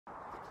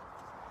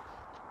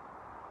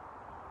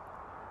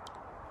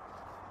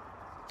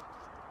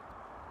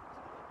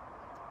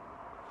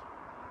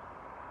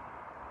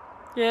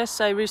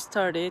Yes, I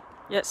restarted.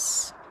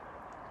 Yes.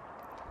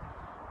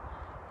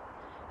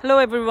 Hello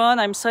everyone,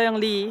 I'm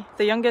Seyoung Lee,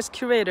 the youngest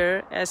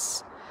curator at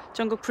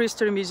Jeongguk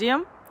Prehistory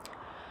Museum.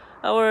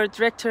 Our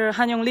director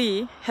Han-young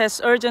Lee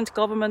has urgent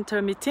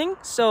governmental meeting,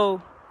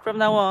 so from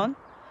now on,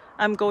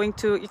 I'm going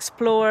to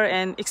explore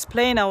and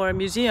explain our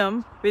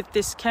museum with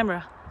this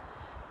camera.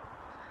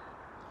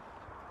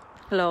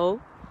 Hello.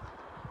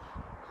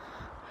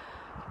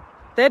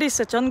 That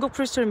is a Jeongguk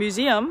Prehistory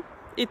Museum.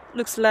 It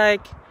looks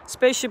like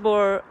spaceship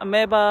or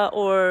amoeba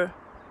or,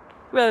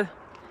 well,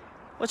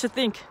 what you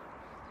think?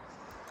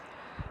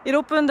 It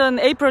opened on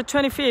April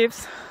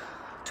 25th,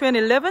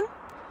 2011,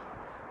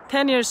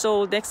 10 years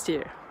old next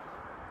year.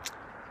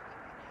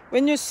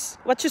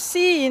 What you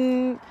see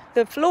in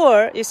the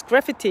floor is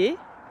graffiti.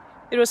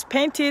 It was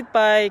painted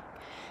by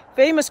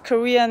famous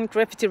Korean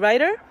graffiti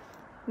writer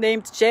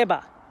named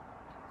Jeba.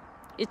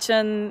 It's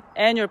an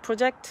annual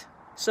project,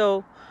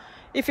 so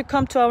if you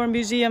come to our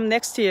museum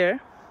next year,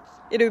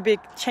 it will be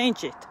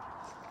changed.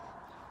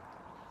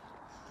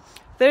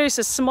 There is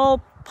a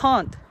small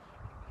pond.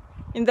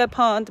 In that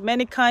pond,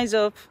 many kinds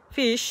of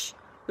fish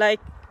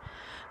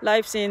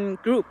lives in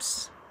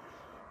groups.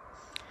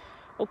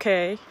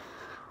 Okay.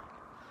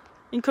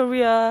 In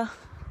Korea,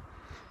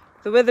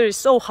 the weather is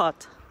so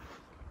hot.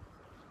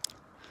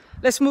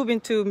 Let's move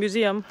into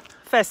museum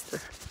faster.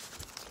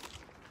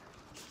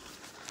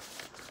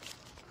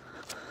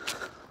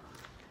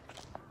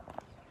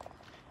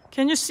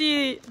 Can you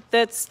see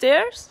that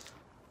stairs?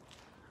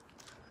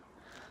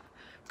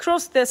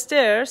 Cross the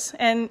stairs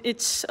and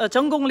it's a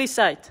Jeongguk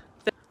site.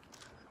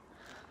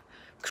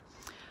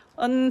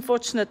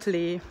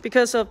 Unfortunately,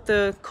 because of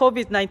the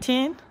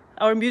COVID-19,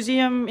 our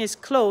museum is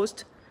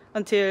closed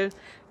until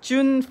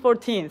June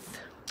 14th.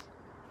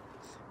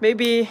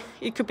 Maybe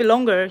it could be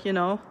longer, you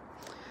know,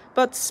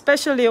 but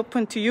specially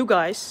open to you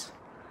guys.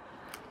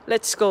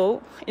 Let's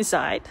go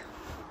inside.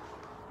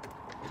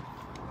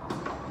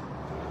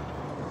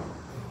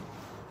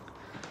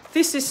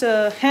 This is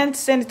a hand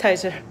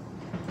sanitizer.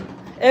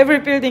 Every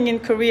building in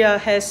Korea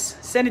has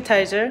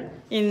sanitizer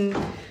in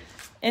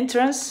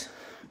entrance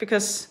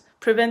because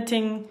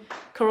preventing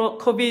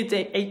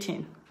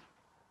COVID-19,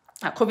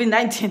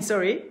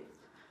 sorry.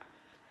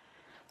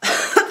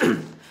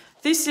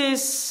 This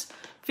is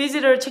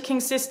visitor checking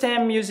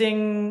system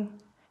using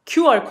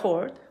QR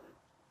code.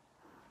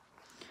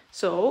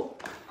 So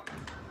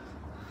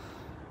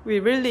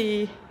we're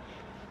really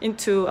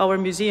into our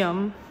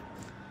museum.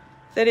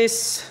 That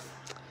is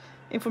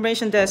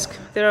information desk.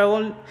 There are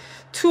only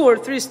 2 or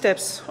 3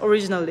 steps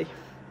originally.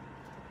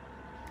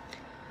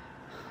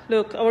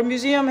 Look, our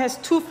museum has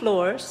 2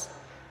 floors.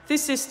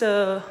 This is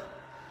the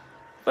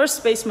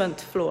first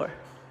basement floor.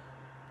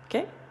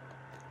 Okay?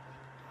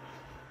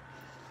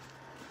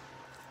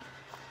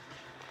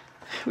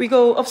 We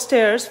go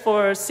upstairs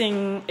for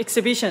seeing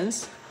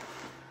exhibitions.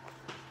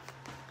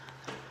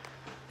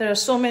 There are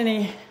so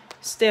many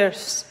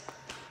stairs.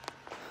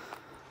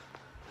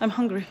 I'm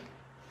hungry.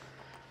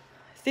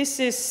 This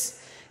is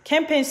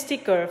campaign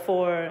sticker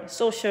for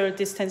social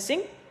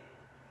distancing.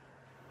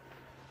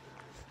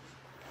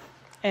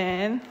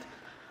 And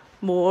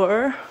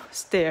more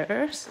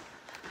stairs.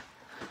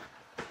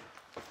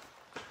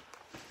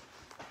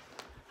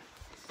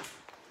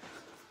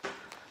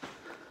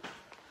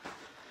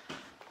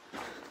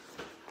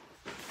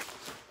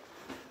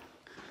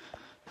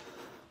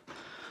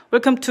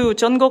 Welcome to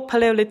Jeongguk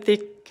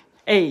Paleolithic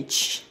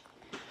Age.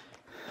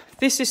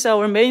 This is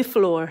our main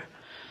floor.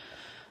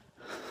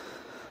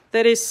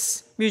 That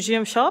is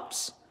museum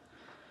shops.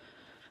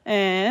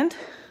 And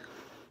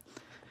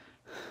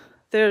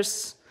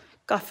there's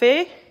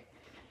cafe,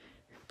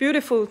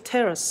 beautiful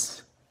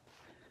terrace.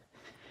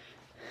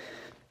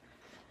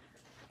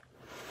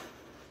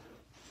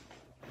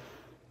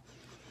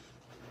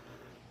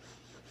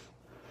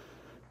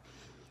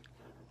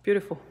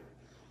 Beautiful.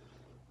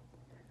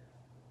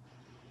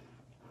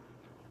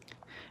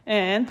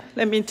 And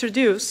let me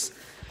introduce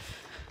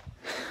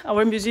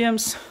our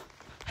museum's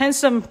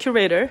handsome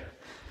curator.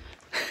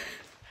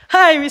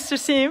 Hi, Mr.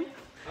 Sim.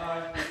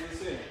 Hi, Mr.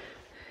 Sim.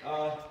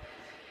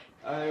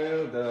 I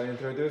will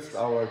introduce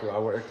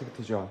our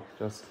activity zone.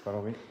 Just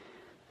follow me.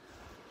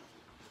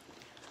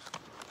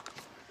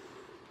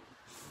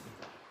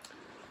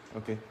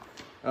 Okay.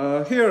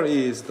 Here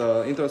is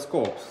the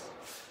Interscope.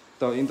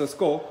 The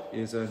Interscope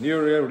is a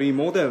newly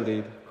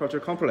remodeled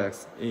cultural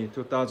complex in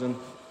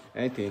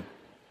 2018.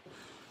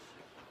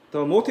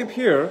 The motif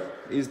here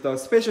is the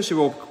spaceship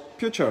of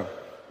future.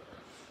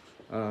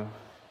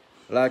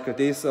 Like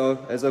this,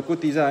 as a good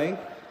design,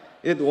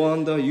 it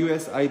won the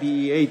US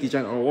IDEA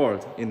Design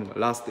Award in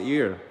last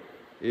year.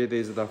 It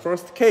is the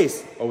first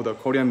case of the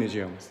Korean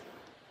museums.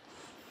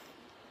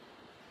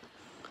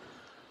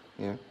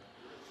 Yeah.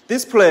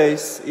 This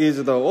place is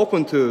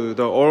open to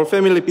all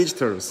family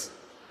visitors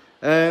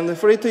and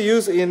free to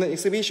use in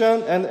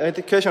exhibition and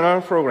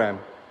educational program.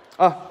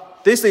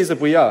 This is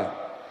VR.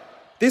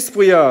 This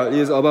VR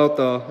is about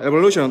the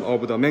evolution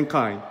of the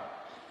mankind.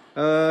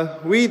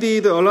 We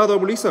did a lot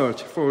of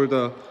research for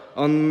the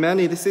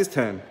unmanned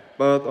system,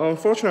 but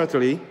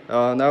unfortunately,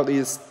 now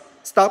it's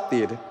stopped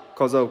it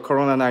because of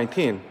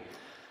Corona-19.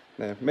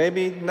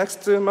 Maybe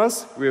next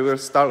month we will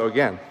start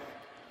again.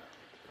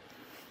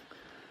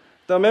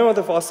 The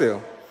mammoth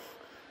fossil.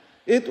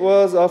 It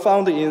was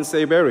found in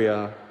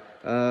Siberia,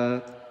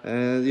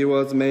 and it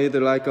was made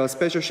like a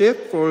special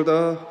shape for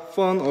the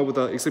fun of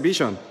the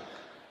exhibition.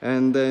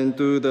 And then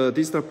do the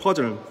digital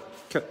puzzle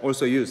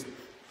also used.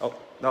 Oh,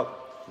 no,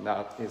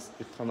 it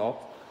turned off.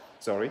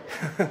 Sorry.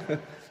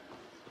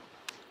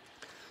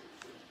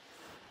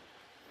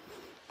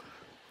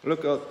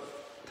 Look at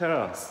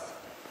terrace.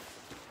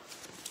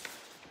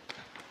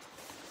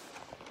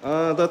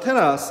 The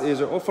terrace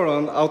is offer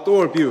an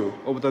outdoor view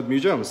of the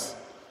museums.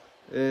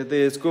 It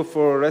is good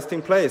for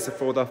resting place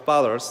for the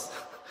fathers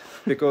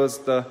because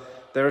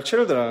their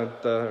children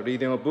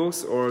reading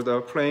books or the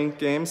playing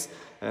games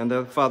and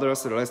the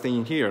fathers resting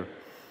in here.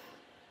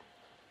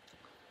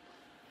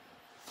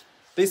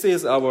 This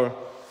is the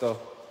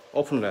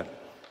open lab.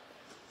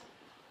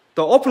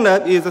 The open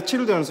lab is a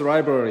children's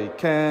library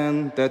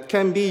that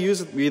can be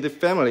used with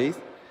families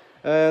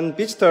and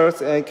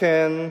visitors and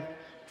can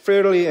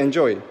freely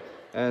enjoy.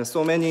 And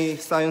so many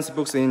science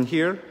books in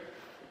here.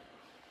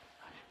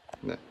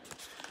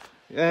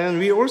 And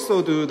we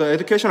also do the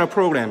educational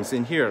programs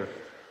in here.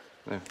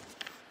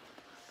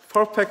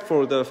 Perfect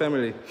for the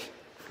family.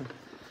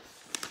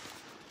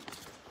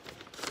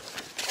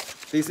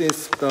 This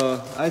is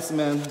the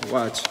Iceman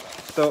watch.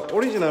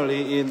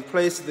 Originally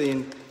placed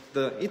in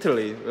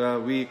Italy.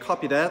 We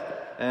copy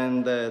that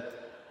and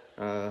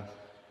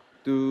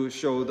do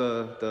show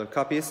the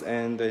copies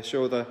and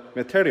show the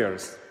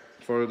materials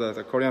for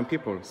the Korean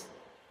peoples.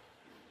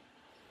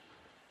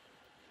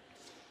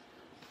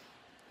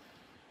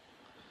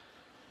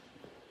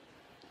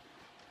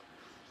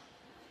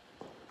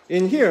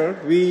 In here,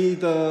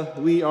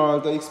 we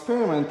are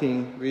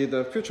experimenting with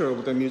the future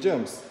of the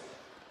museums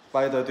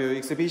by the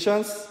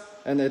exhibitions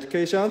and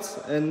educations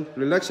and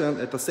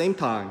relaxation at the same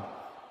time.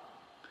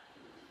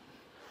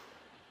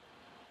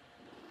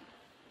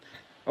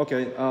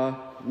 Okay,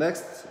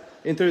 next,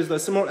 introduce the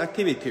small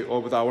activity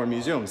of our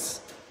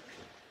museums.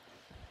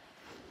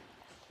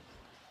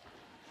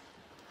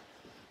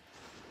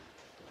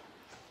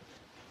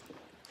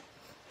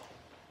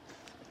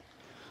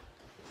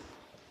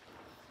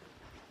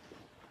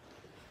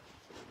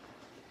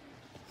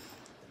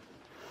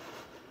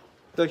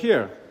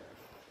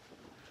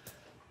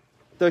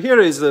 Here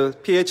is the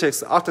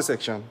PHX art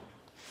section.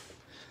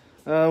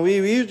 We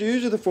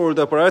use it for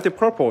the variety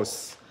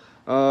purpose,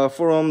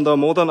 from the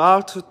modern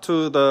art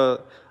to the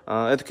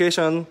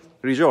education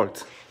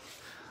result.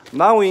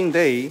 Now we're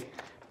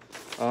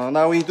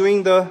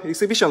doing the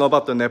exhibition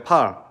about the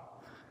Nepal.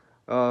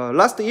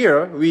 Last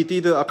year, we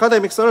did an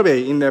academic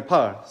survey in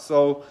Nepal.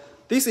 So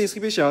this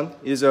exhibition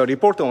is a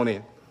report on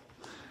it.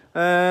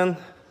 And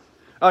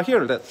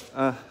here that.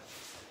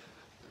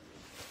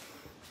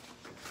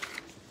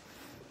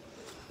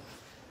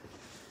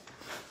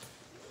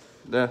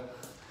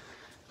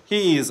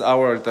 He is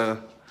the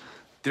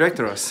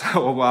directors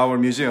of our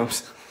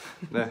museums.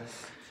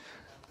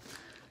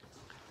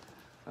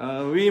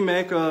 We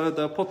make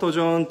the photo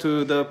zone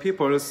to the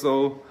people,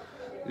 so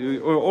we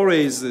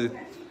always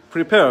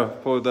prepare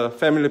for the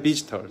family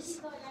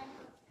visitors.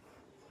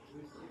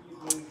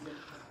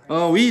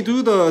 We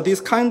do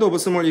this kind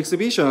of small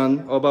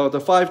exhibition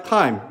about 5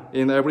 times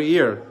in every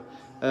year,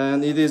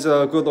 and it is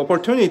a good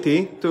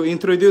opportunity to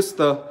introduce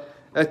the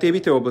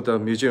activity of the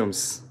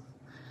museums.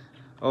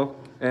 Oh,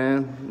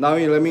 and now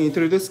let me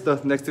introduce the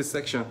next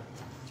section.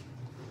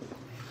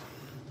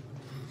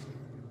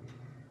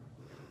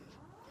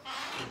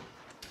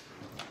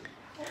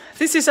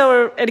 This is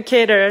our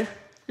educator,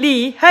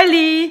 Lee. Hi,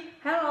 Lee.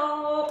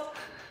 Hello.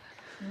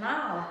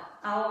 Now,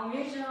 our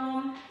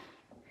museum,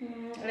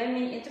 let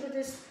me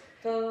introduce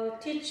the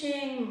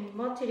teaching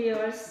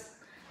materials.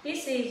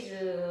 This is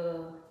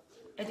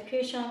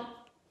education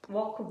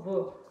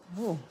workbook.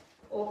 Oh.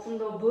 Open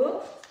the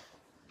book.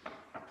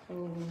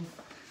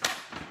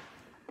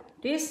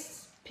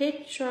 This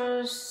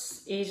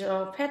pictures is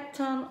a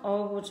pattern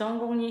of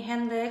전곡선사박물관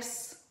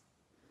index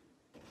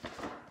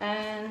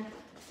and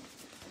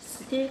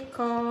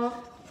sticker,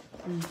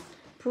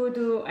 food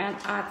and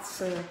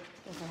arts.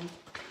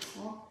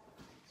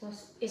 So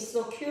it's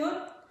so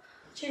cute.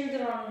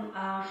 Children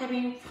are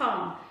having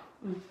fun.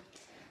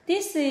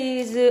 This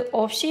is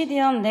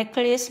obsidian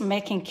necklace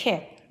making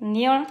kit.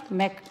 Near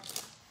make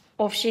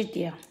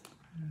obsidian.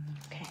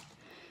 Okay.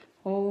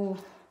 Oh.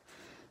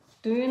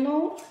 Do you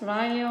know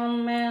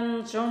Lion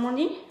Man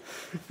Germany?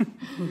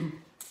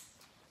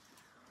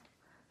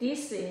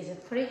 This is a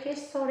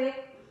prehistoric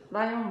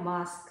lion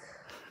mask.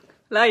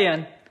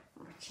 Lion.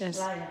 Yes.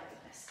 Lion.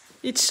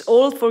 It's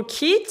all for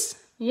kids?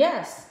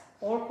 Yes,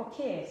 all for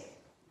kids.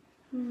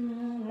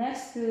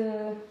 Next,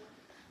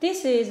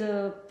 this is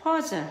a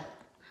puzzle.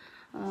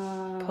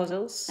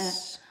 Puzzles.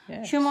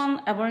 Yes.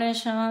 Human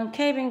evolution,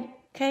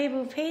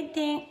 cave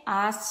painting,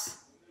 arts.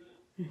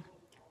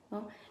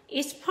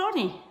 It's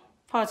funny.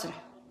 Puzzle.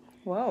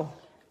 Wow.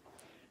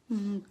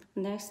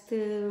 Next,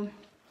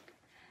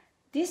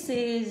 this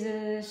is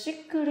a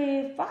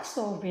secret box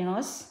of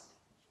Venus.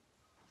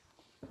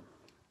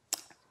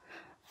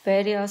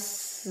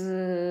 various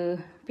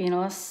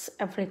Venus,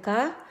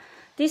 Africa.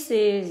 This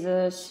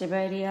is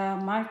Siberia,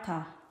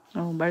 Malta.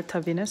 Oh, Malta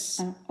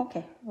Venus.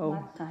 Okay,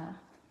 Malta.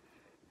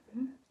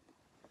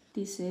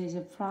 This is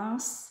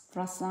France,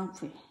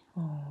 Brassens.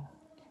 Oh.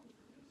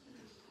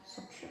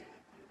 So cute.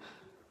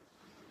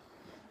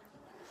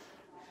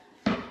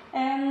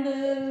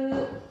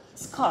 And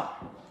skull.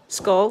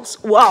 Skulls.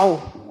 Wow.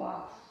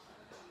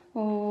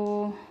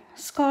 Wow.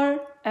 Skull,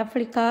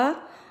 Africa.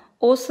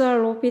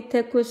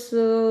 Australopithecus,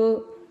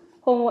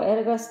 Homo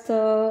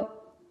erectus,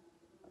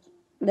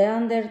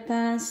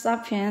 Neanderthal,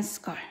 Sapiens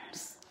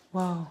skulls.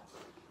 Wow.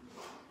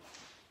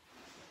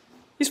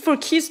 It's for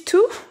kids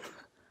too?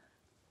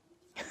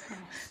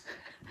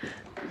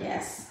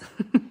 Yes.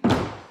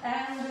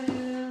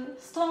 And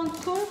stone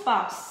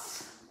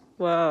toolbox.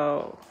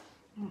 Wow.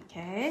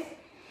 Okay.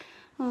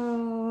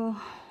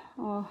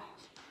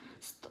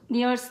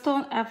 Near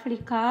Stone,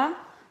 Africa,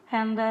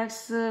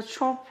 handaxe,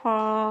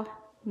 chopper,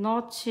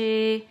 notch,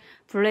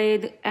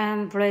 blade,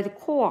 and blade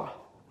core.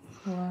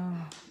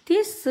 Wow.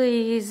 This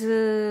is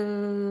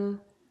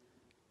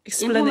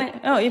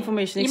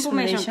information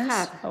explanations.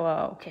 card. Oh,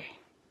 wow. Okay.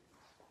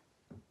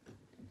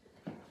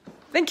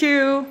 Thank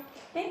you.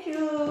 Thank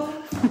you.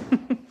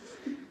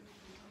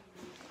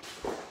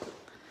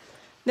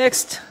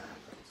 Next,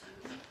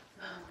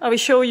 I will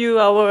show you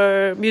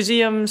our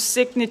museum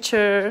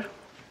signature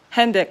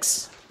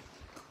handex.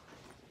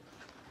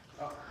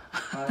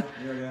 Hi,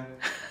 here again.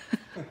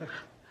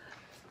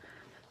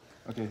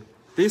 Okay,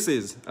 this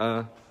is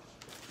the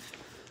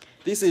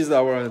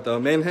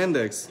main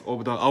handex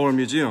of our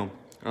museum.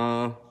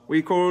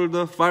 We call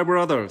the Five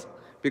Brothers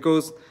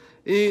because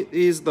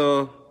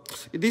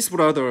these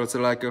brothers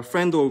like a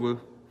friend of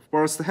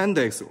first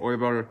handex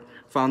ever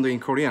found in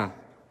Korea.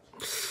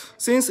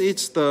 Since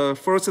it's the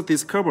first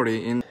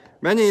discovery in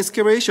many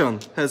excavation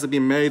has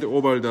been made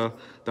over the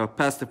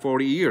past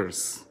 40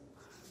 years.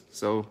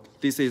 So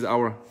this is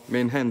our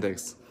main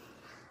handex.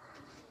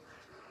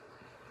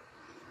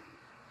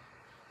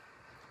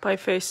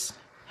 Biface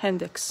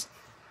handex.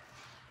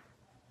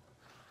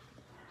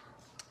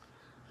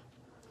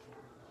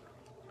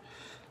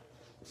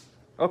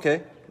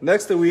 Okay,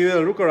 next we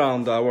will look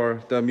around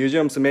the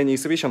museum's main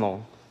exhibition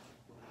hall.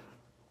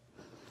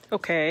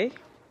 Okay.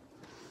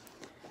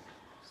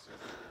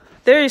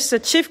 There is a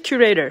chief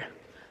curator.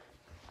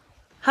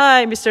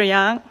 Hi, Mr.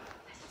 Yang.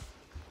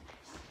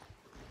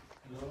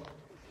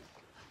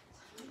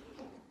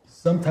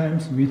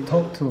 Sometimes we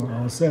talk to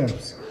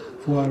ourselves,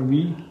 who are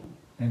we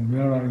and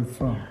where are we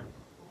from?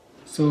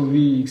 So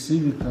we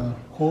exhibit the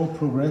whole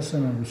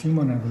progression of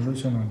human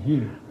evolution on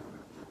here,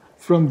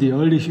 from the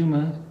early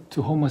human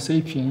to Homo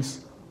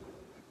sapiens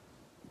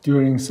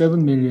during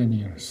 7 million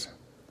years.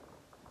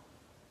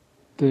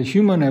 The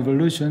human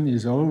evolution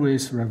is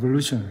always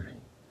revolutionary.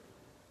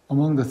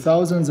 Among the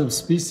thousands of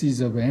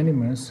species of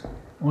animals,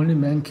 only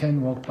man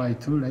can walk by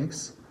 2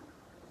 legs,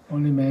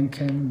 only man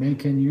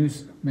can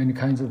use many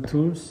kinds of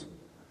tools,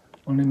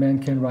 only man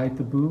can write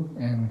the book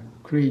and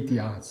create the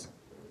arts.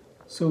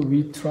 So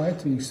we try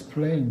to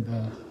explain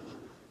the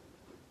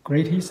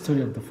great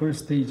history of the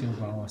first stage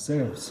of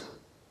ourselves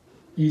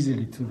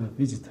easily to the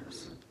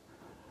visitors.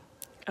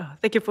 Oh,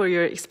 thank you for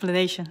your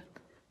explanation.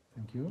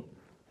 Thank you.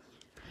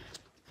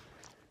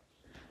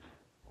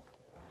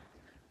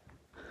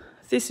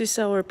 This is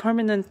our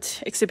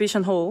permanent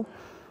exhibition hall.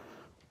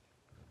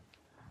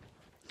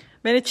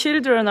 Many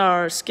children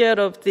are scared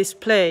of this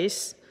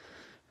place,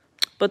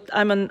 but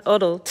I'm an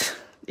adult.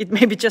 It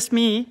may be just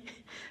me.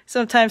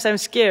 Sometimes I'm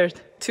scared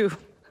too.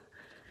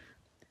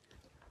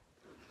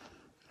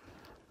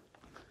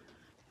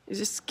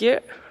 Is it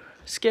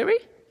scary?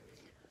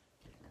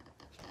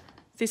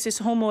 This is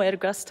Homo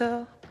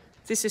ergaster.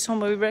 This is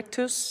Homo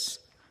erectus.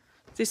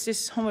 This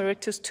is Homo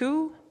erectus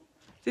 2.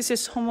 This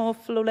is Homo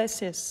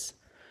floresiensis.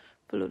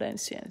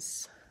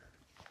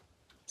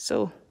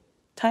 So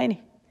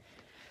tiny.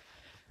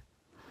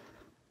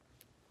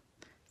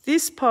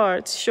 This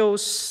part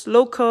shows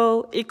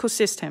local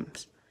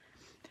ecosystems.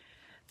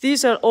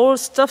 These are all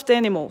stuffed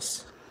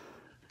animals.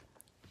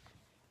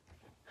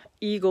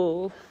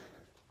 Eagle,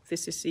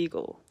 this is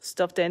eagle,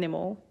 stuffed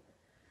animal.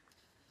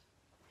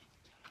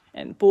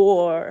 And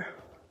boar,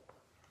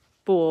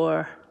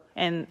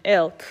 and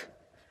elk,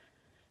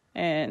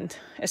 and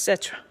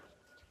etc.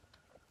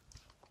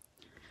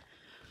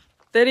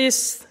 There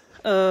is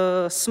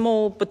a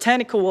small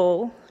botanical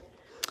wall.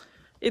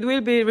 It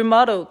will be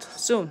remodeled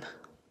soon.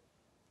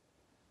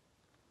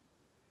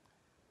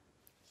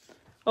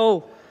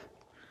 Oh,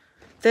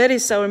 that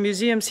is our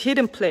museum's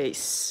hidden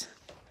place,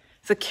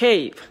 the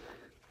cave.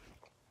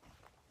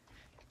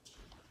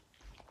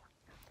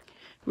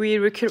 We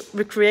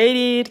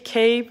recreated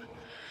cave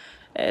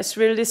as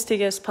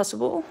realistic as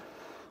possible.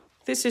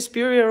 This is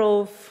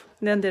burial of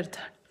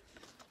Neanderthal.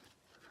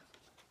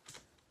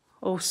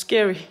 Oh,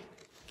 scary.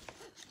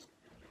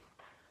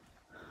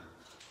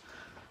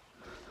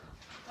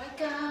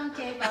 Welcome,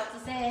 cave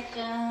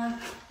observation.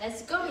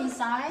 Let's go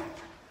inside.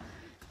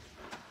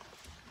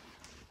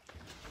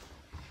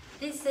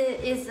 This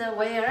is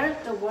where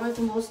the world's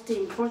most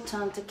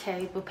important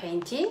cave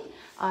painting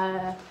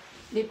are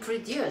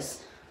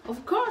reproduced.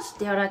 Of course,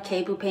 there are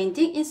cave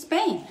paintings in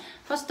Spain.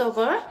 First of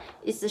all,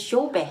 it's the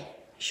Chauvet.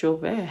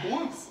 Chauvet.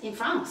 Yes, in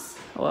France.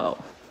 Wow.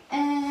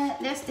 And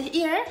next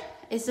here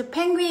is a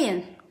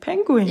penguin.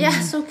 Penguin.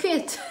 Yeah, so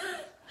cute.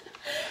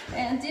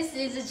 And this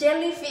is a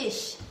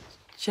jellyfish.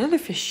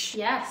 Jellyfish.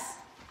 Yes.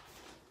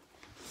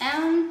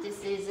 And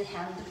this is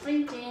hand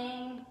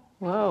printing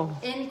Wow.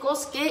 in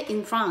Gosque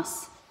in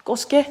France.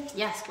 Gosque.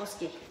 Yes,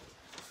 Gosque.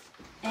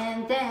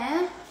 And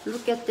then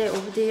look at the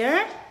over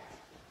there.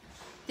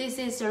 This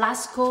is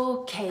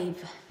Lascaux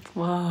Cave.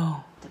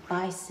 Wow. The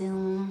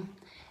bison.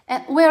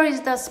 And where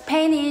is the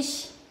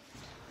Spanish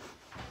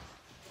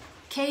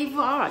cave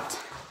art?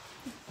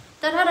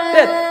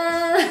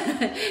 Ta-da-da!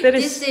 That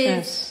This is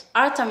yes.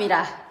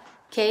 Altamira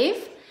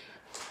Cave.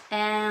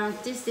 And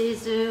this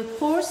is a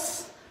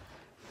horse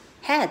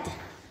head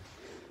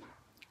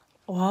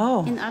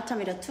Wow. in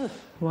Altamira too.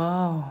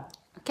 Wow.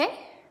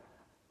 Okay?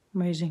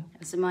 Amazing.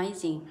 It's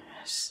amazing.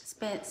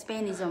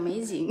 Spain is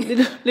amazing.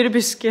 Little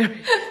bit scary.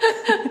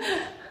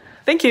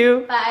 Thank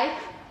you. Bye.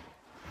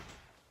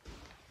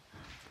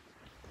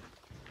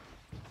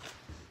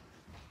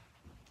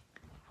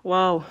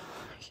 Wow.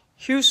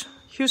 Huge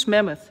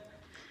mammoth.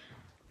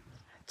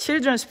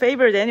 Children's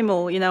favorite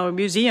animal in our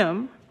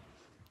museum.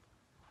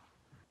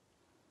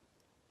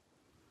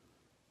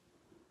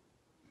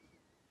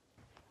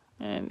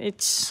 And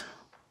it's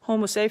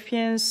Homo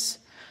sapiens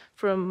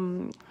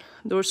from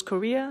North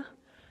Korea,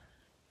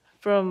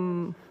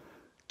 from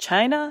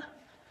China,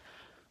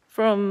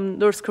 from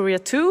North Korea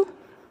too.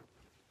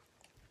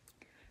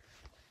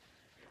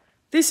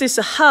 This is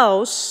a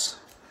house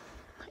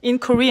in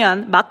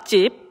Korean,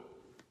 막집,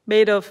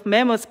 made of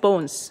mammoth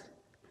bones.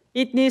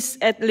 It needs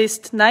at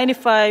least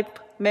 95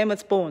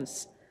 mammoth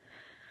bones.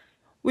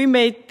 We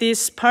made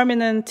this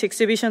permanent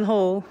exhibition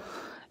hall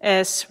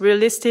as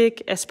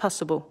realistic as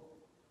possible.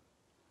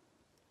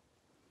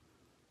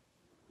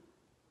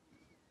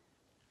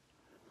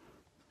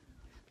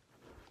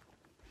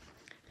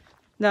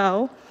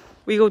 Now,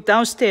 we go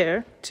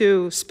downstairs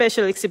to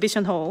special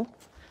exhibition hall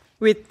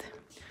with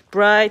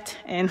bright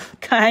and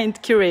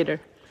kind curator.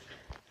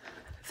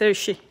 There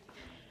she.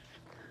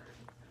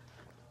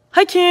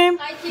 Hi, Kim.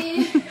 Hi,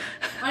 Kim.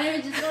 My name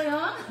is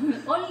Soyeon.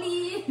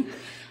 Only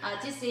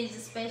this is a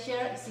special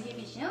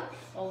exhibition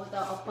of the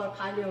Upper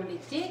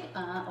Paleolithic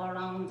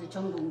around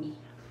Jeonggukni.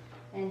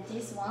 And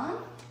this one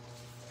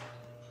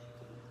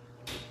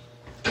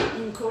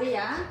in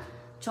Korea,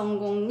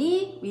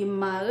 Jeonggukni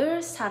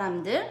윗마을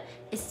사람들.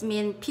 It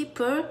means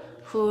people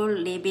who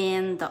live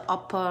in the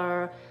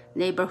upper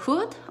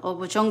neighborhood of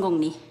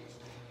Jeonggukni.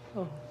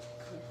 Oh.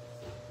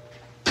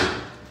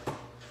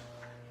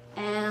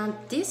 And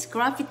this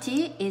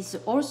graffiti is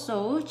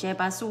also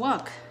Jeba's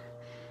work.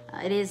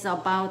 It is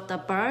about the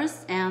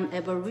birth and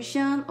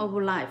evolution of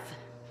life.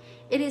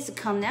 It is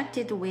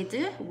connected with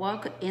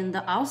work in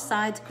the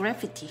outside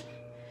graffiti.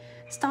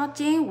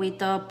 Starting with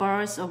the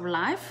birth of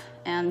life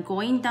and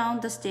going down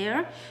the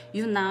stair,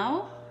 you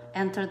now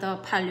enter the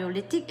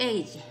Paleolithic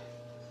age.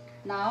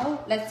 Now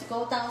let's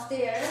go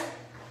downstairs.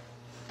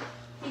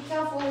 Be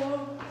careful.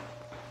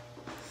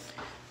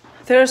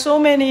 There are so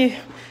many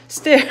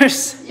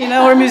stairs in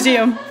our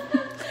museum.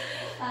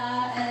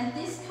 And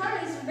this color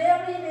is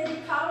very,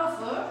 very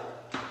colorful.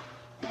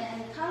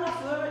 And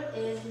colorful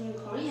is in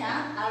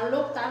Korean,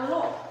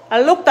 알록달록.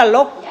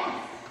 알록달록.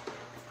 Yes.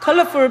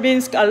 Colorful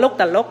means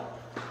알록달록.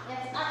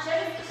 Yes,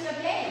 jellyfish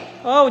again.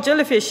 Oh,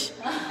 jellyfish.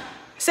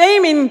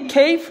 Same in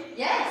cave?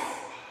 Yes.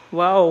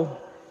 Wow,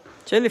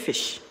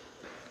 jellyfish.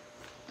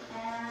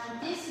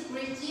 And this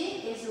bridge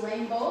is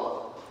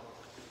rainbow.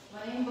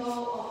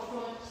 Rainbow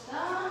approach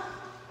the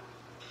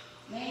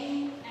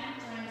main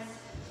entrance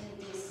in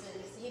this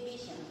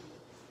exhibition.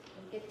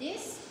 Look at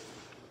this.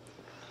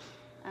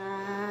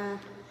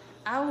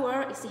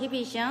 Our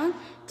exhibition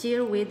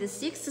deal with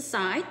 6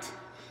 sites.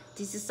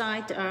 These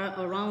sites are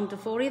around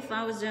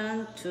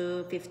 40,000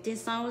 to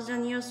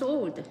 15,000 years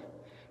old.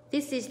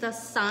 This is the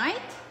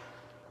site.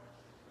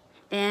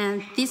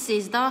 And this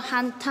is the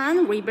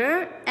Hantan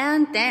River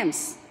and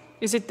dams.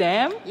 Is it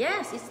dam?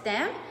 Yes, it's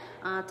dam.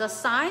 The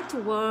site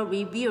were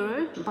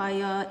revealed by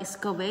an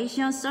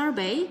excavation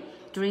survey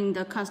during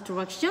the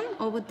construction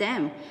of a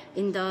dam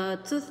in the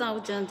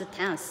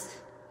 2010s.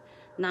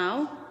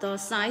 Now, the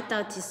site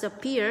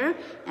disappeared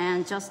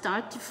and just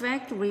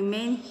artifacts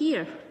remain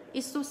here.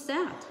 It's so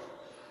sad.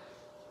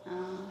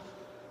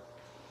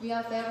 We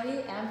are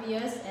very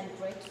envious and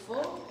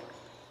grateful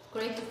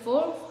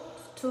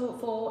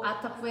for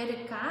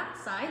Atapuerca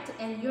site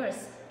and yours.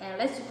 And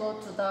let's go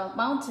to the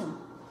mountain.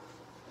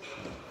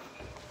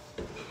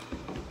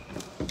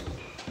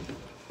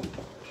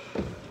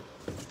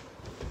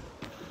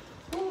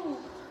 Ooh,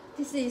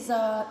 this is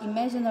an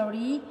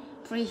imaginary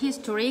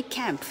prehistory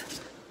camp.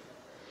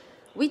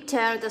 We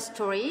tell the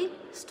story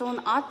stone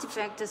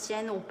artifact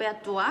Sen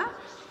Opetua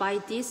by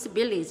this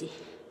village.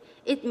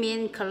 It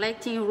means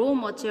collecting raw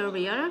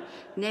material,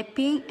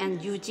 knapping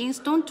and using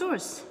stone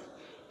tools.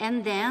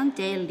 And then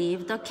they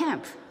leave the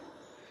camp.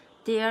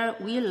 there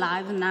we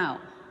live now.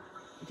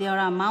 There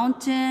are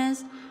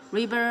mountains,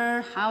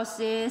 river,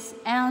 houses,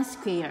 and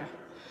square.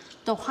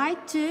 The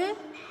white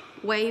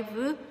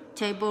wave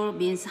table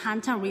means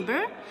Hantan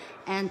River,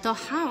 and the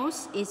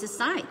house is a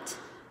site.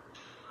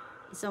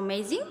 It's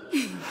amazing.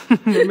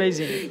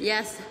 Amazing.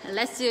 Yes,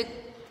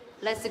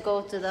 let's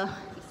go to the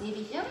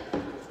exhibition.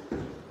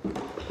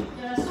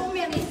 There are so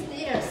many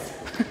stairs.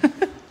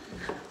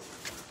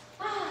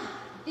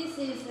 This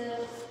is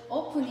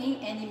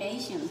opening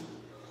animation.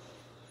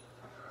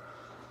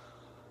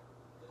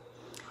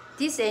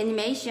 This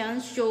animation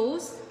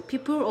shows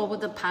people of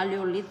the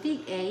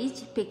Paleolithic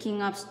age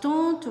picking up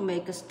stone to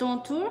make a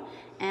stone tool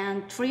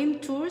and trim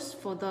tools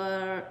for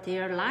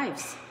their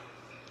lives.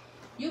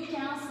 You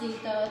can see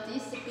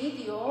this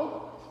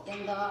video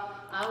in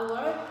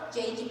our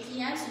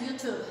JGPM's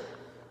YouTube.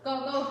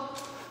 Go.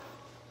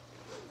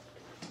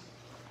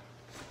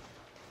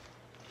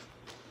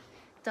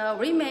 The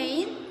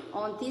remains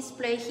on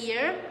display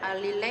here are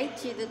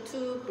related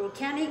to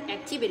volcanic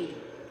activity.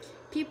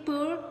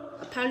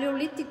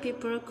 Paleolithic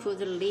people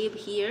could live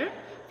here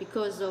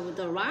because of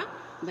the rock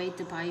made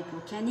by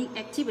volcanic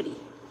activity.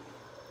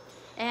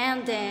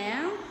 And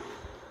then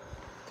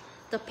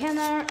the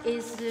panel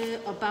is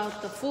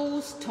about the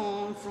 4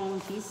 stones from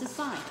this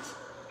site.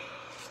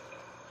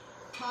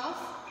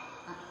 Tuff,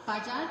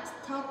 basalt,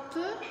 tuff,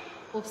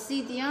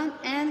 obsidian,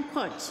 and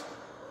quartz.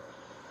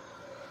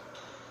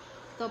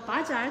 The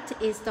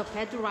basalt is the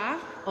bedrock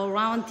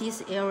around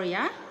this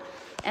area,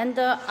 and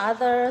the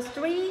other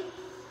 3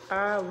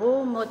 are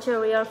raw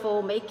material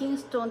for making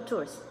stone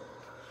tools.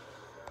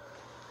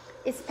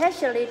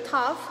 Especially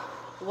tuff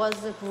was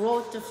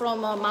brought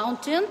from a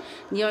mountain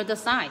near the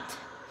site.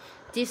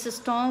 This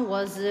stone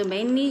was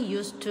mainly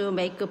used to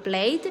make a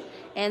blade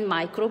and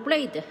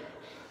microblade,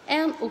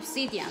 and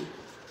obsidian.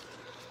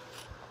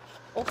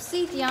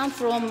 Obsidian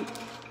from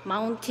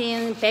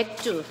mountain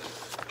Baekdu.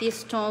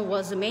 This stone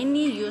was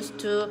mainly used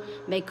to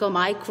make a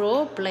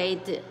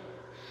microblade.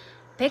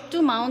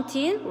 Baekdu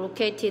Mountain,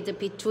 located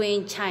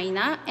between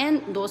China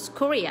and North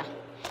Korea.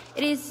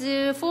 It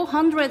is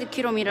 400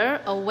 kilometers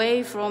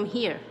away from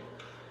here.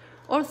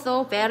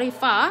 Although very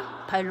far,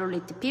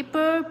 Paleolithic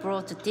people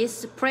brought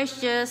this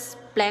precious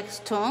black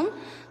stone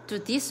to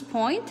this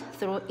point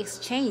through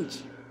exchange.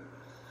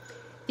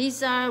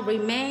 These are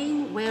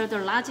remains where the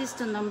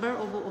largest number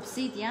of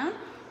obsidian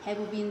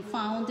have been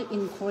found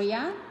in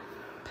Korea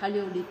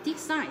Paleolithic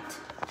site.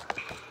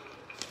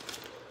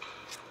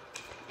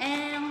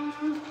 And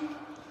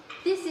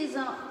this is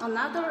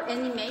another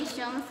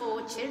animation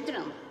for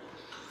children.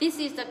 This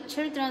is the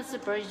children's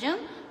version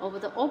of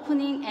the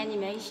opening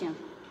animation.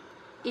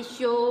 It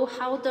shows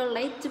how the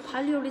late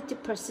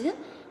Paleolithic person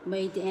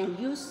made and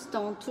used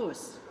stone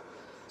tools.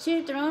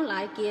 Children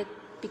like it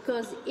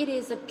because it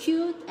is a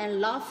cute and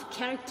love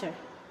character.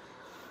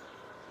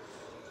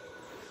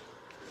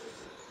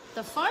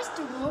 The first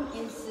room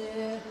is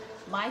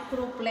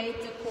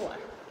microblade core.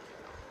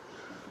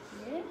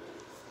 Here.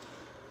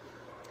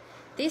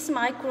 These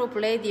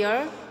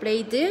microblades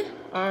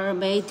are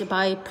made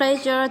by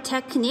pressure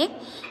technique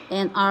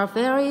and are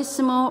very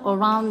small,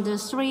 around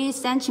 3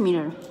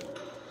 centimeters.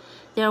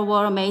 They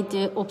were made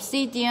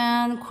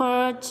obsidian,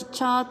 quartz,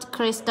 chalk,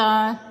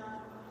 crystal.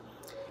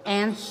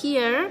 And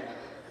here,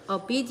 a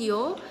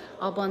video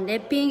of a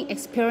napping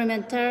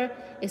experimental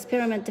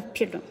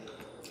film.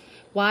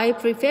 While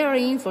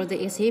preparing for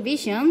the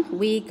exhibition,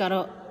 we got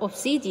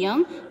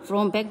obsidian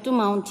from Baekdu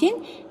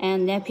Mountain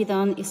and napped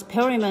an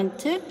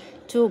experiment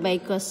to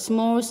make a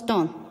small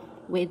stone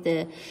with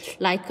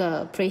like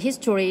a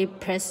prehistoric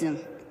person.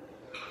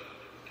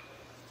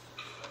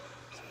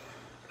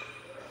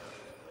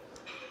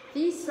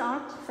 This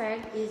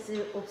artifact is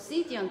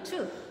obsidian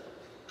too.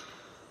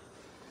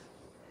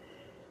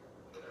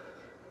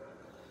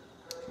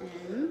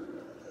 And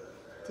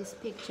this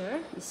picture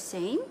is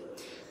same.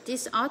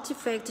 This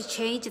artifact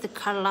changed the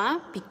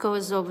color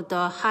because of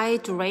the high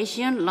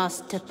duration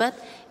lost, but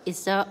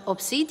it's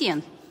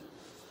obsidian.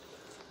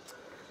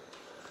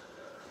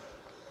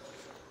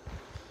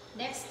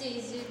 Next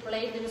is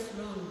bladeless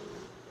room.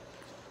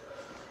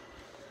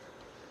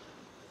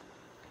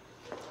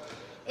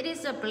 It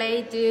is a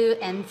blade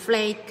and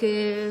flake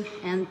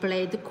and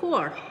blade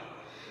core.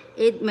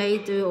 It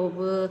made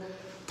of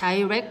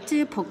direct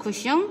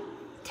percussion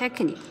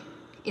technique.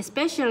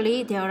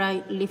 Especially there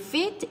are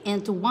fit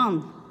into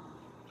one.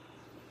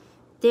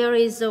 There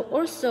is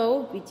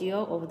also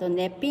video of the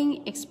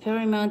napping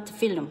experiment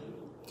film.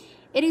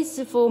 It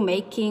is for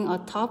making a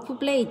top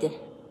blade.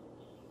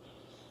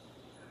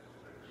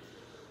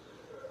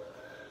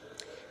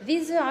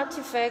 These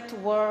artifacts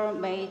were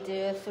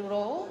made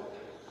through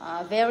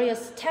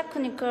various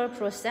technical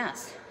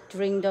processes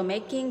during the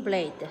making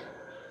blade.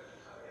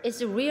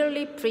 It's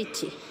really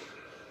pretty,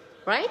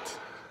 right?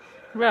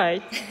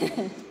 Right.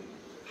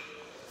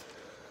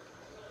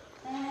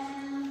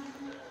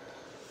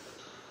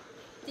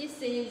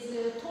 This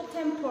is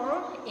totem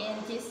pole in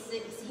this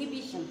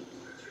exhibition.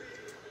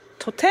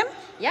 Totem?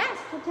 Yes,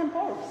 totem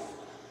poles.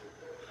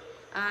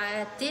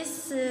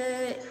 This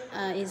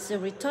is a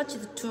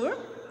retouched tool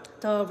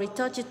The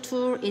retouch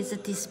tool is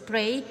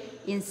displayed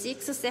in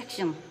 6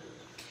 sections.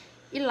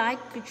 It's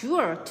like a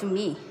jewel to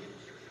me.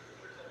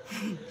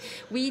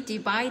 We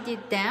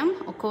divided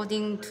them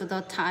according to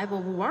the type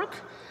of work,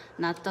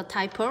 not the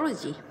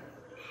typology.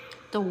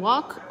 The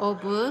work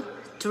of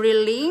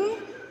drilling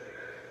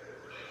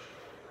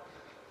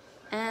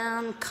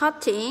and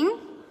cutting,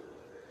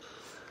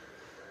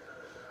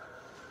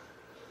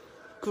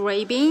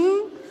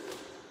 graving,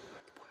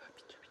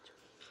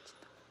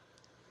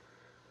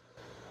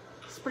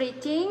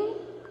 splitting,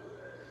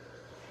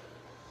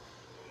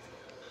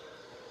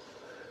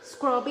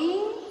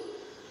 scrubbing,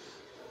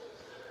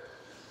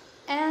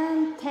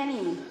 and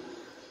tanning.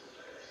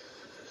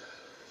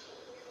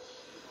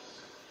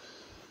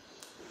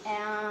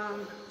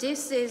 And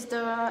this is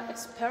the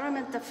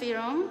experimental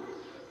film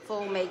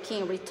for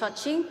making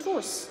retouching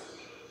tools.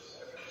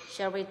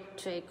 Shall we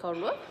take a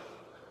look?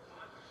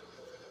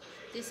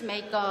 This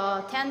makes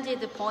a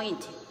tangent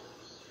point.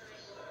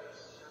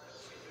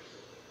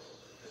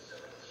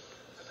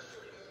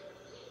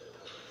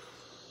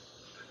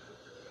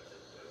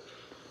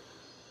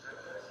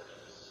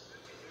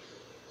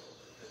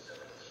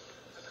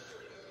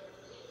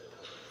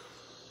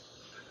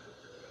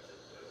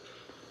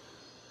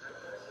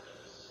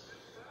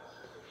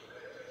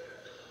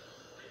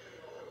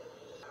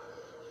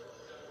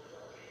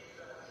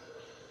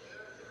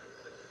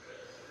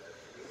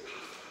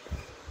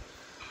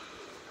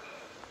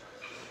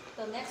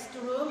 The next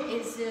room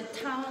is the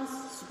town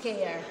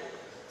square.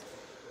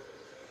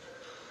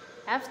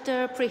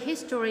 After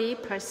prehistory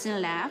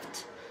person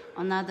left,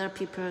 another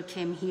people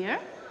came here.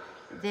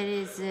 There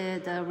is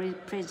the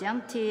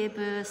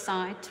representative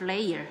site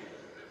layer.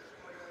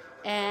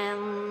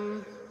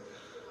 And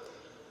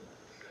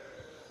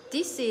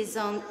this is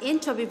an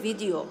interview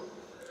video.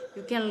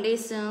 You can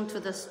listen to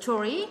the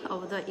story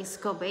of the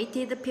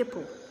excavated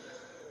people.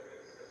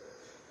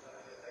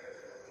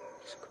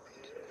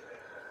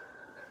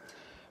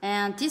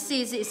 And this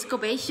is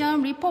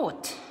excavation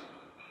report.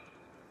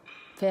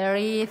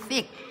 Very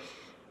thick.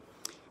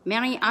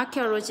 Many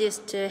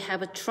archaeologists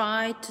have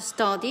tried to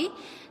study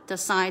the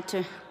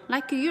site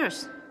like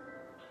yours.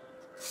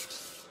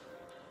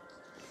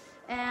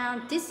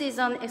 And this is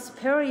an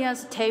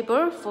experience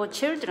table for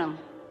children.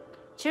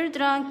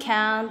 Children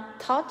can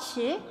touch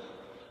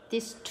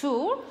this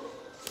tool.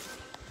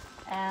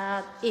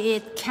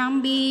 It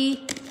can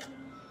be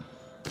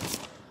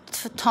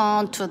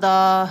turned to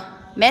the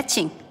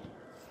matching.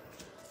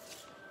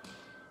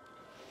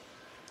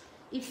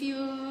 If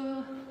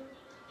you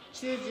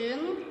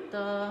choose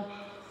the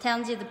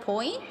tangent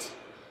point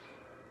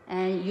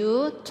and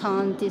you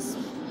turn this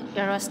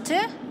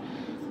illustrator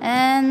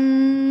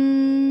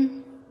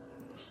and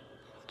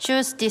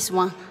choose this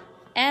one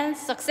and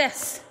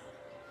success.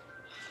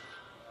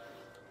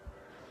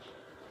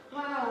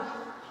 Wow,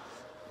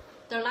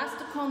 the last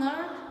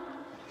corner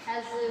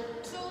has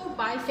 2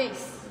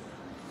 biface.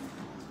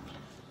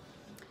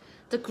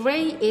 The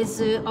gray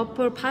is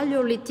Upper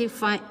Paleolithic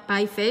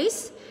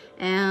biface,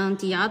 and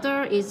the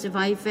other is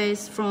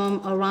biface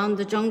from around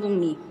the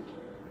Zhongongli.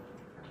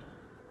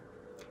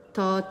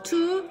 The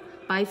 2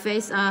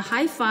 bifaces are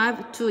high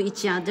five to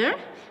each other.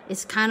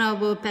 It's kind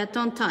of a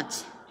baton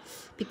touch.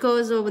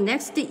 Because of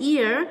next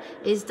year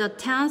is the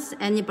 10th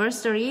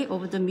anniversary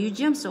of the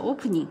museum's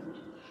opening.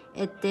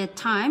 At that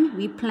time,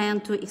 we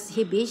plan to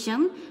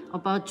exhibition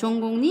about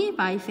Zhongongli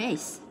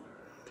biface.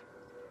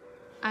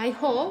 I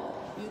hope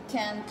you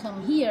can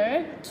come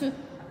here too.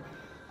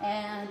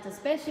 And the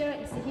special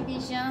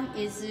exhibition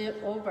is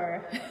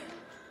over.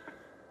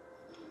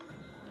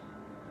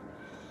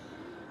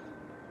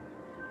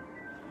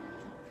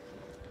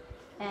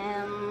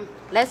 And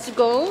let's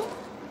go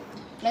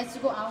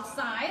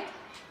outside.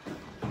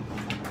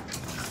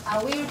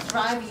 I will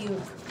drive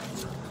you.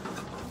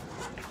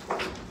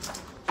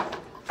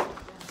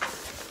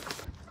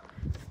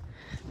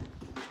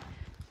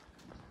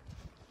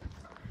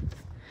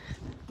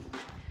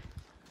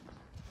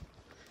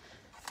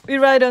 We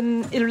ride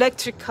an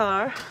electric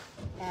car.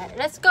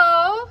 Let's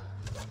go.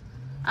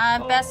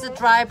 I'm best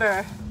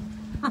driver.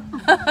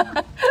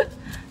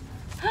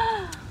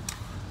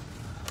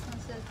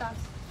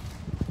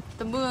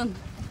 The moon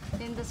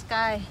in the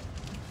sky.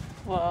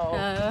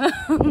 Wow.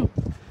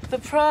 The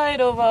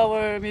pride of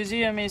our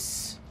museum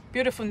is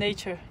beautiful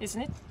nature,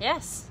 isn't it?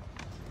 Yes,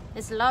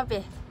 it's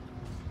lovely.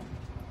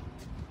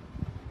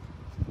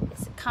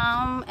 It's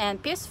calm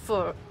and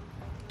peaceful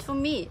to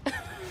me.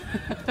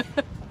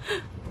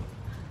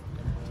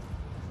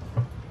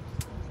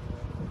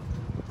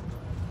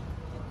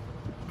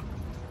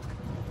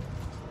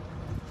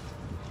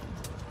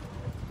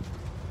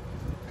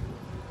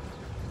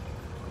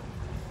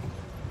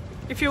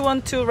 If you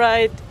want to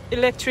ride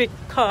electric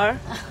car,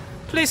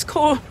 please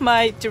call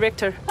my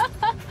director.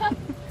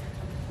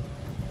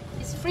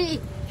 It's free.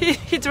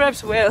 He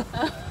drives well.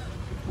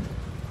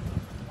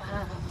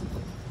 Wow.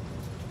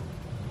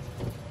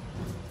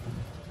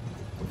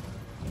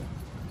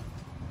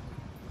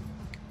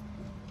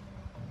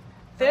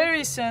 There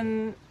is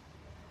an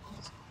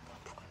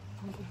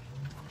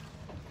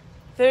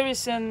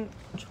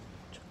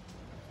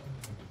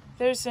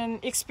There's an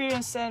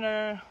experience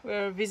center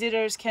where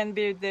visitors can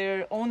build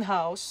their own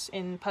house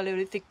in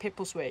Paleolithic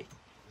people's way.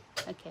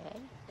 Okay.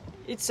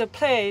 It's a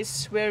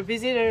place where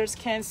visitors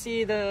can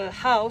see the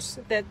house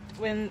that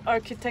when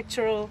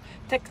architectural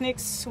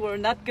techniques were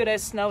not good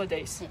as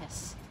nowadays.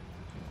 Yes.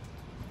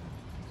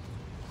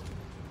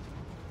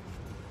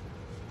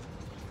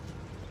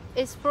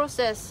 It's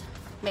process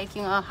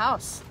making a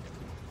house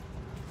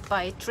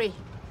by tree.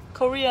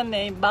 Korean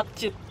name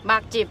막집.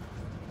 막집.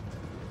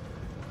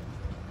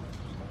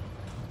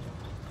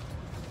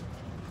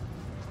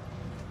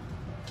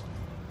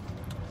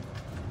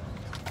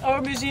 Our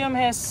museum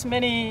has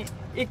many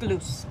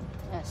igloos.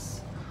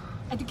 Yes.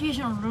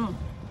 Educational room.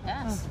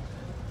 Yes.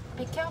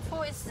 Be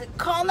careful, it's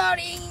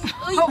cornering.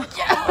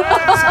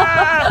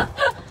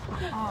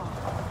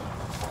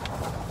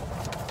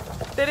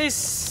 That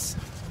is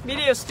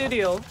video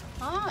studio.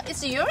 Ah,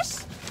 it's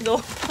yours?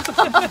 No.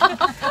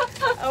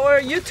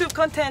 Our YouTube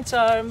contents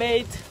are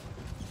made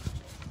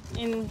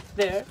in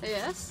there.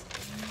 Yes.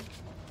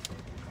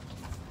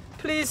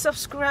 Please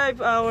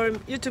subscribe our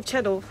YouTube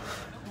channel.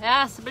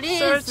 Yes, please.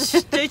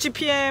 Search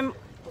JGPM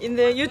in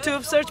the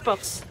YouTube search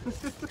box.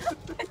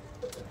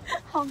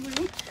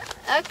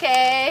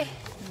 Okay.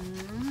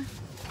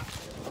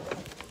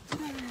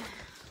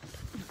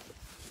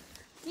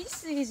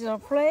 This is a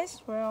place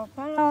where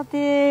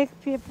Paleolithic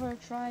people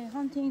try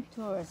hunting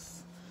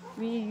tours.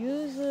 We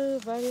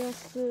use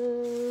various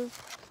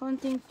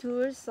hunting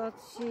tools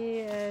such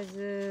as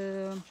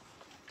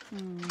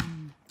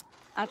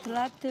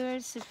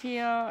atlatl,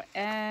 spear,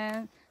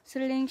 and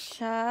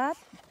slingshot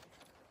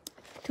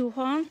to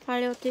hunt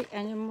Paleolithic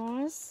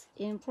animals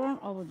in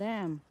front of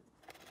them.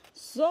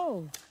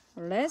 So,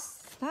 let's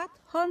start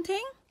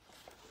hunting.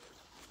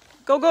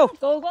 Go, go.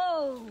 Go,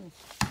 go!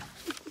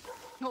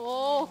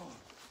 Oh,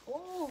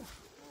 oh,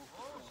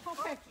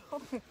 perfect,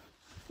 perfect.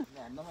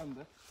 안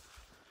나갔는데?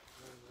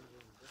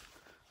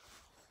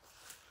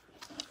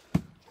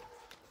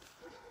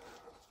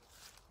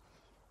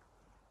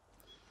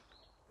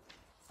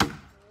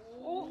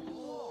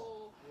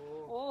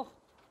 Oh.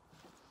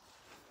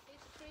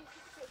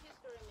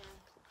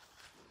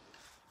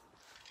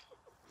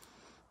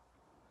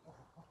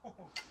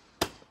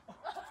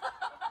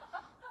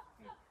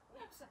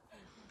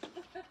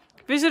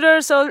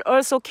 Visitors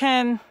also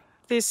can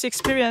this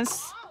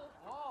experience.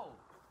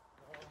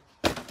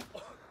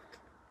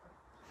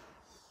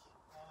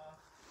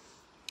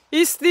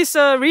 Is this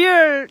a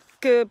real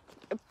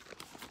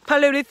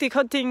Paleolithic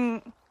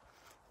hunting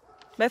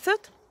method?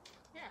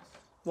 Yes.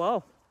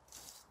 Wow.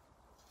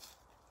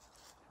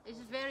 It's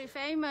a very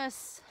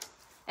famous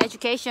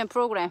education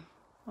program.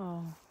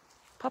 Oh,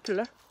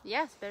 popular.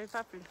 Yes, very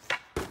popular.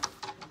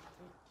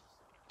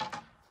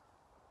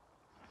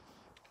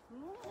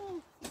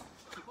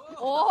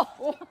 오!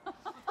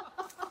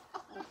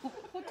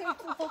 호텔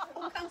투어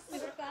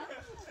호캉스일까?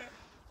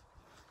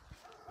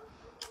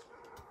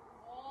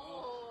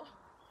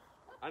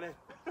 안 해.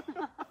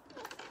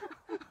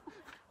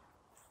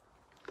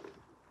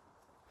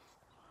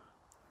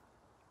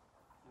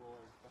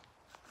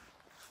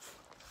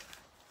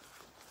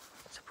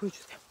 자,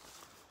 보여주세요.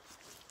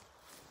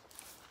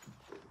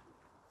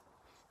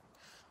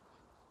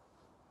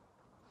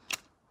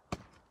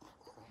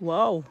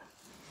 와우.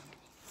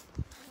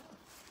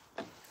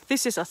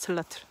 This is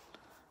atlatl.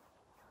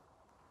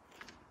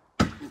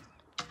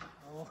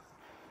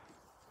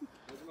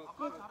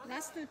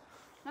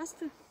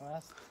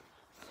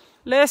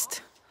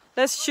 Last.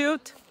 Let's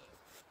shoot.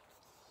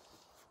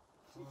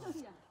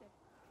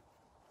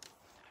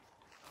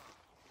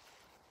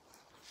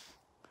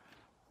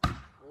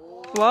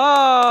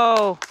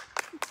 Wow.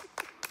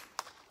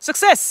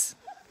 Success.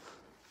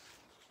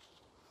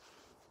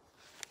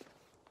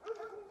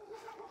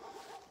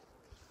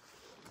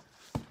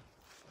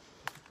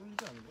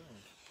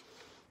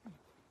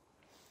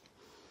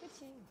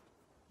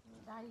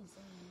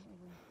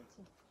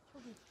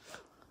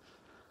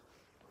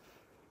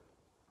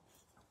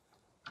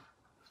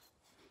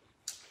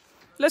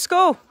 Let's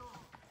go.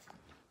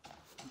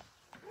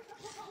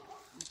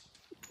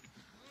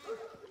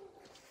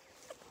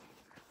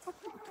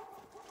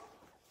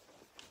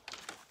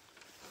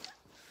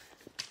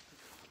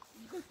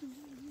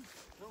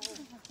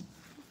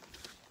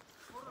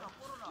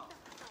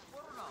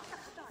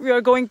 We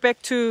are going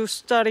back to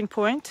starting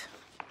point.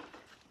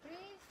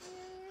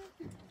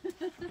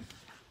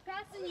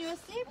 Fasten your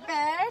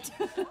seatbelt.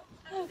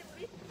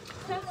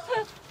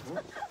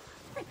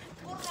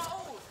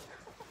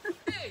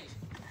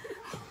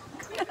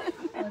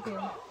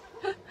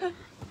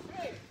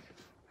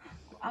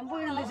 안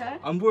보이는데 잘?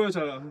 안 보여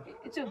잘.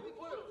 이쪽.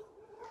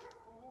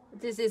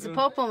 This is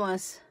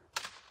performance.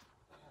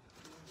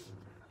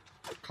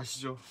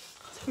 가시죠.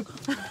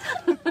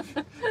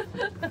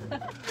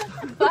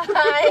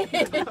 Bye.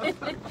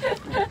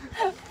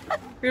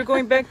 We're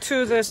going back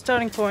to the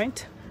starting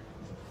point.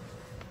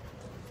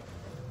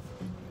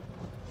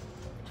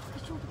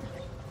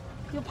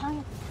 이거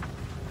방에.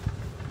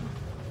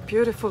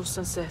 Beautiful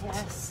sunset.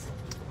 Yes.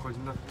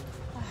 거짓말.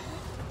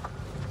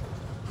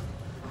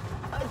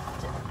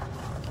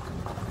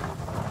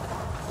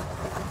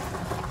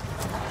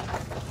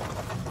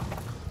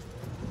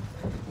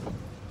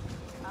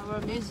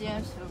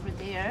 museums over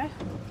there.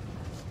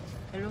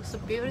 It looks so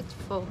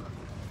beautiful.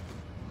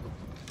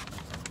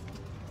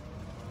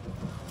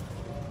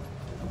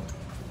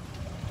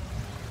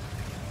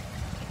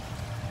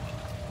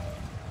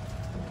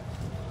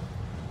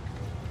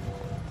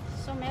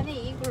 So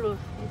many igloo is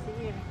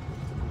here.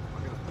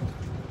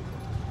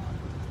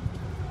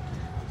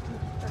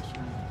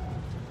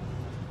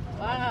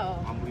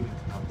 Wow.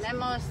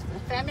 Lemon's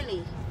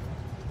family.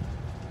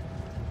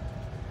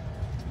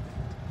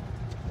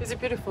 Is it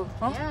beautiful?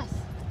 Huh? Yes.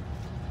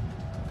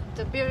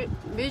 The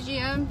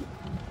museum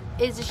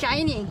is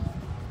shining.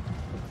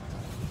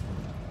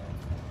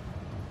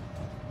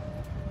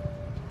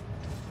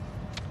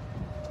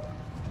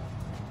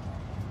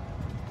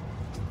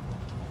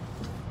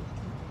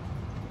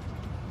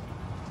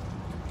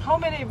 How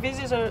many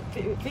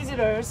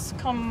visitors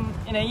come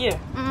in a year?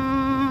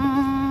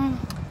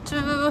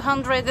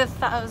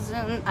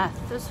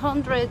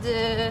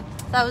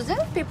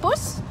 200,000 people,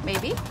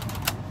 maybe.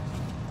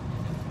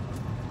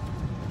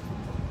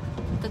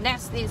 The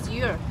next is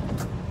year.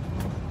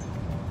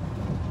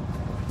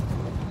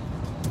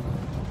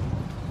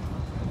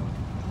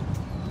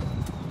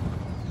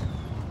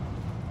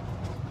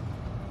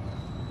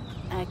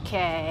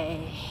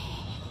 Okay.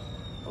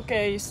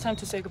 Okay, it's time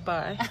to say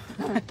goodbye.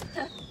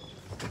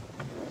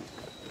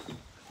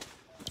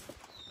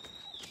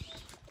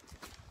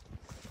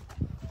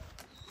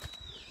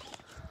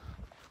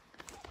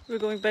 We're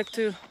going back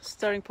to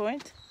starting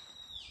point.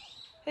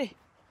 Hey.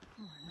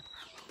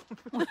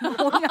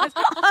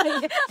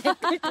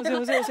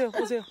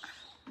 오세요.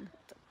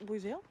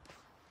 보이세요?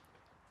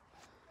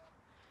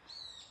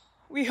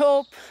 We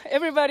hope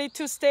everybody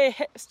to stay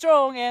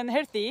strong and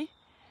healthy.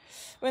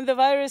 When the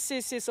virus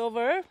is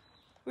over,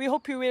 we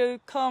hope you will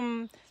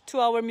come to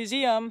our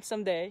museum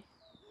someday.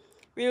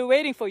 We're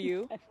waiting for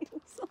you.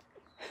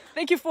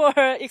 Thank you for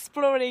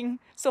exploring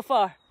so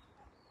far.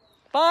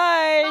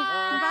 Bye.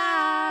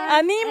 Bye.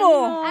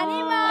 아니모.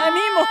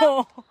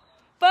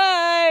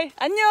 Bye.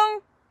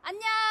 안녕.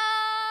 안녕.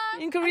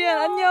 In Korean,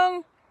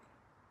 안녕.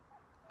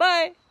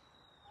 Bye.